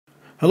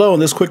Hello,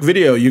 in this quick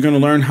video, you're going to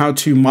learn how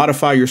to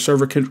modify your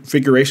server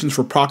configurations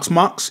for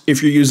Proxmox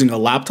if you're using a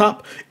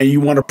laptop and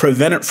you want to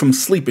prevent it from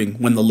sleeping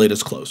when the lid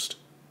is closed.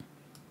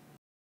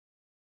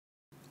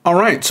 All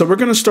right, so we're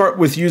going to start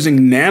with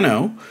using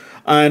Nano,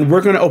 and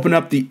we're going to open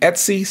up the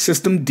etc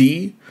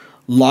systemd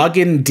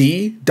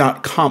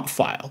lognd.conf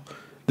file.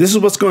 This is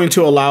what's going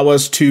to allow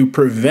us to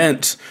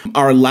prevent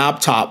our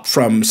laptop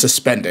from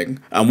suspending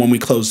when we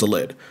close the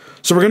lid.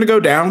 So we're going to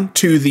go down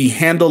to the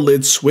handle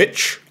lid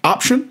switch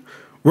option.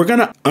 We're going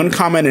to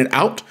uncomment it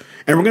out,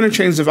 and we're going to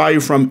change the value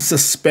from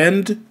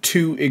suspend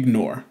to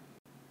ignore.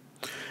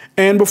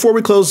 And before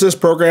we close this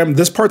program,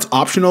 this part's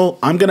optional.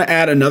 I'm going to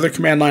add another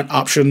command line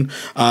option.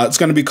 It's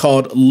going to be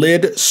called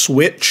lid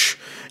switch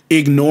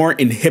ignore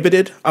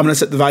inhibited. I'm going to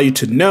set the value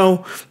to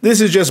no.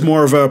 This is just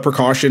more of a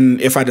precaution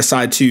if I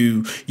decide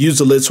to use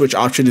the lid switch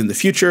option in the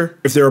future.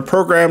 If there are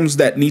programs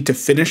that need to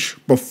finish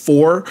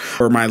before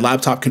or my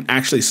laptop can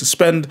actually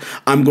suspend,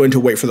 I'm going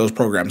to wait for those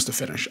programs to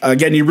finish.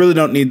 Again, you really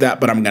don't need that,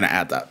 but I'm going to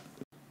add that.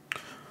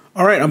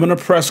 All right, I'm going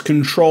to press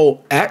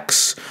Control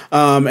X,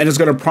 and it's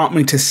going to prompt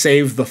me to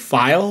save the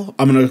file.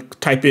 I'm going to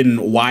type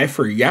in Y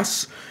for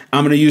yes.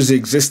 I'm going to use the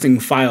existing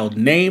file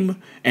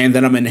name, and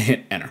then I'm going to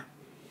hit Enter.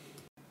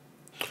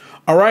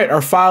 All right,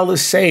 our file is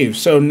saved.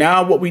 So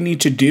now what we need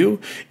to do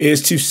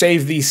is to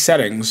save these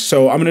settings.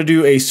 So I'm going to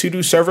do a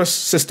sudo service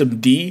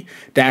systemd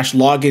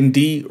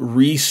 -lognd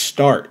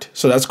restart.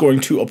 So that's going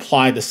to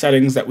apply the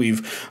settings that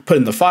we've put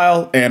in the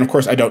file. And of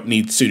course, I don't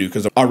need sudo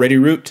because I'm already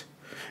root.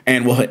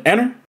 And we'll hit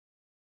Enter.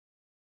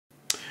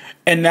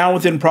 And now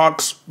within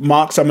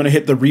Proxmox, I'm going to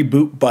hit the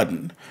reboot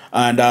button.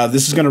 And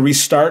this is going to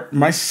restart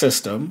my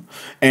system.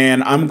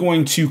 And I'm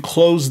going to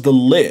close the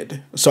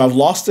lid. So I've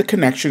lost the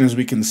connection, as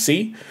we can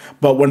see.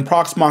 But when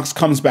Proxmox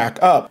comes back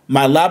up,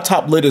 my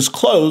laptop lid is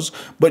closed,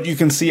 but you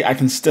can see I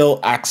can still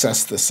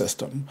access the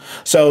system.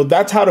 So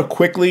that's how to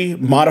quickly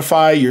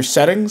modify your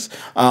settings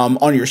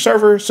on your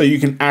server so you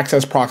can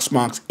access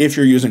Proxmox if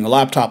you're using a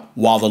laptop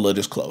while the lid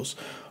is closed.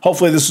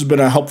 Hopefully this has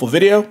been a helpful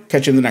video.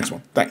 Catch you in the next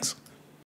one. Thanks.